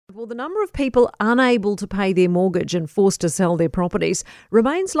Well, the number of people unable to pay their mortgage and forced to sell their properties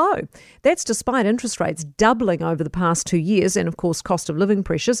remains low. That's despite interest rates doubling over the past 2 years and, of course, cost of living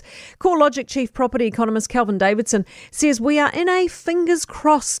pressures. CoreLogic Chief Property Economist Kelvin Davidson says we are in a fingers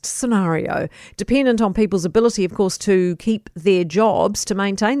crossed scenario, dependent on people's ability, of course, to keep their jobs to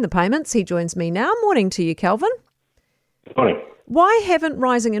maintain the payments. He joins me now. Morning to you, Kelvin. Good morning. Why haven't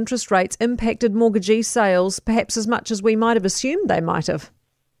rising interest rates impacted mortgagee sales perhaps as much as we might have assumed they might have?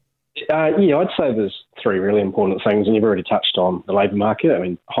 I'd say there's three really important things, and you've already touched on the labour market. I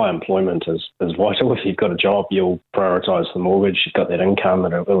mean, high employment is vital. If you've got a job, you'll prioritise the mortgage. You've got that income,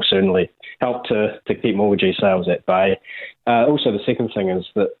 and it will certainly help to keep mortgagee sales at bay. Also, the second thing is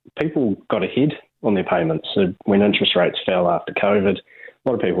that people got ahead on their payments. So when interest rates fell after COVID, a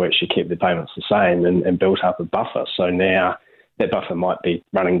lot of people actually kept their payments the same and built up a buffer. So now that buffer might be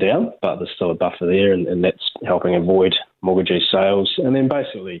running down, but there's still a buffer there, and that's helping avoid mortgagee sales. And then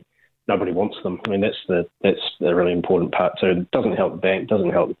basically, nobody wants them. I mean, that's the really important part too. It doesn't help the bank,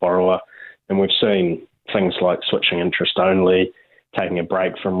 doesn't help the borrower. And we've seen things like switching interest only, taking a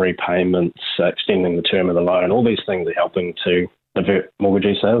break from repayments, extending the term of the loan. All these things are helping to avert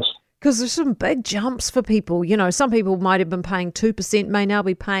mortgagee sales. Because there's some big jumps for people. You know, some people might have been paying 2%, may now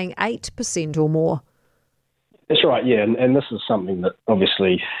be paying 8% or more. That's right, yeah, and this is something that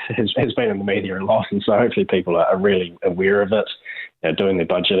obviously has been in the media a lot, and so hopefully people are really aware of it, doing their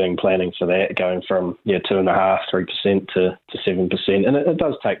budgeting, planning for that, going from 2.5%, 3% to 7%, and it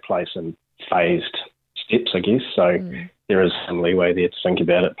does take place in phased steps, I guess. So there is some leeway there to think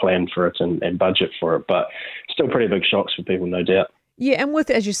about it, plan for it, and budget for it, but still pretty big shocks for people, no doubt. Yeah, and with,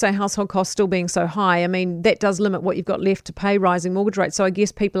 as you say, household costs still being so high, I mean, that does limit what you've got left to pay rising mortgage rates. So I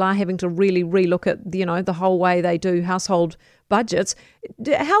guess people are having to really relook at, the whole way they do household budgets.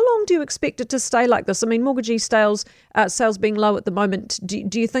 How long do you expect it to stay like this? I mean, mortgagee sales being low at the moment,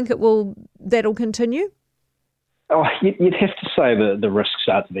 do you think that'll continue? Oh, you'd have to say the risks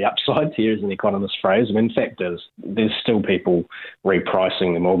are to the upside, to use an economist's phrase. I mean, in fact, there's still people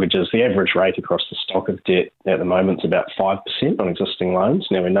repricing the mortgages. The average rate across the stock of debt at the moment is about 5% on existing loans.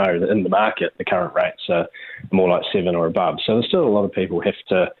 Now, we know that in the market, the current rates are more like 7 or above. So there's still a lot of people who have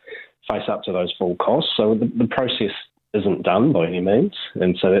to face up to those full costs. So the process isn't done by any means,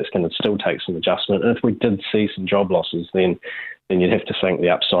 and so that's going to still take some adjustment. And if we did see some job losses, then you'd have to think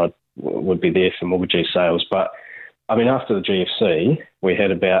the upside would be there for mortgagee sales. But I mean, after the GFC, we had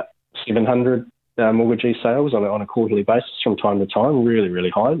about 700 mortgagee sales on a quarterly basis from time to time, really, really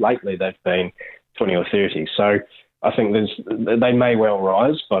high. Lately, they've been 20 or 30. So I think they may well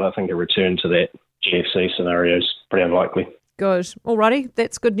rise, but I think a return to that GFC scenario is pretty unlikely. Good. Alrighty,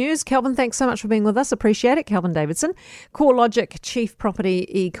 that's good news. Kelvin, thanks so much for being with us. Appreciate it. Kelvin Davidson, CoreLogic Chief Property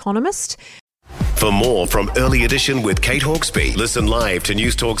Economist. For more from Early Edition with Kate Hawkesby, listen live to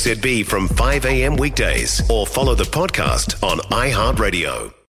News Talk ZB from 5 a.m. weekdays or follow the podcast on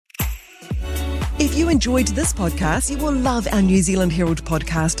iHeartRadio. If you enjoyed this podcast, you will love our New Zealand Herald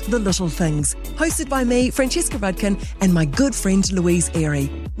podcast, The Little Things, hosted by me, Francesca Rudkin, and my good friend Louise Airy.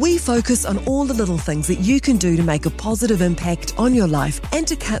 We focus on all the little things that you can do to make a positive impact on your life and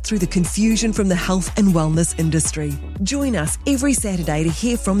to cut through the confusion from the health and wellness industry. Join us every Saturday to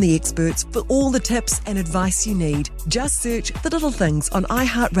hear from the experts for all the tips and advice you need. Just search The Little Things on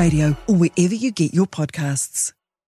iHeartRadio or wherever you get your podcasts.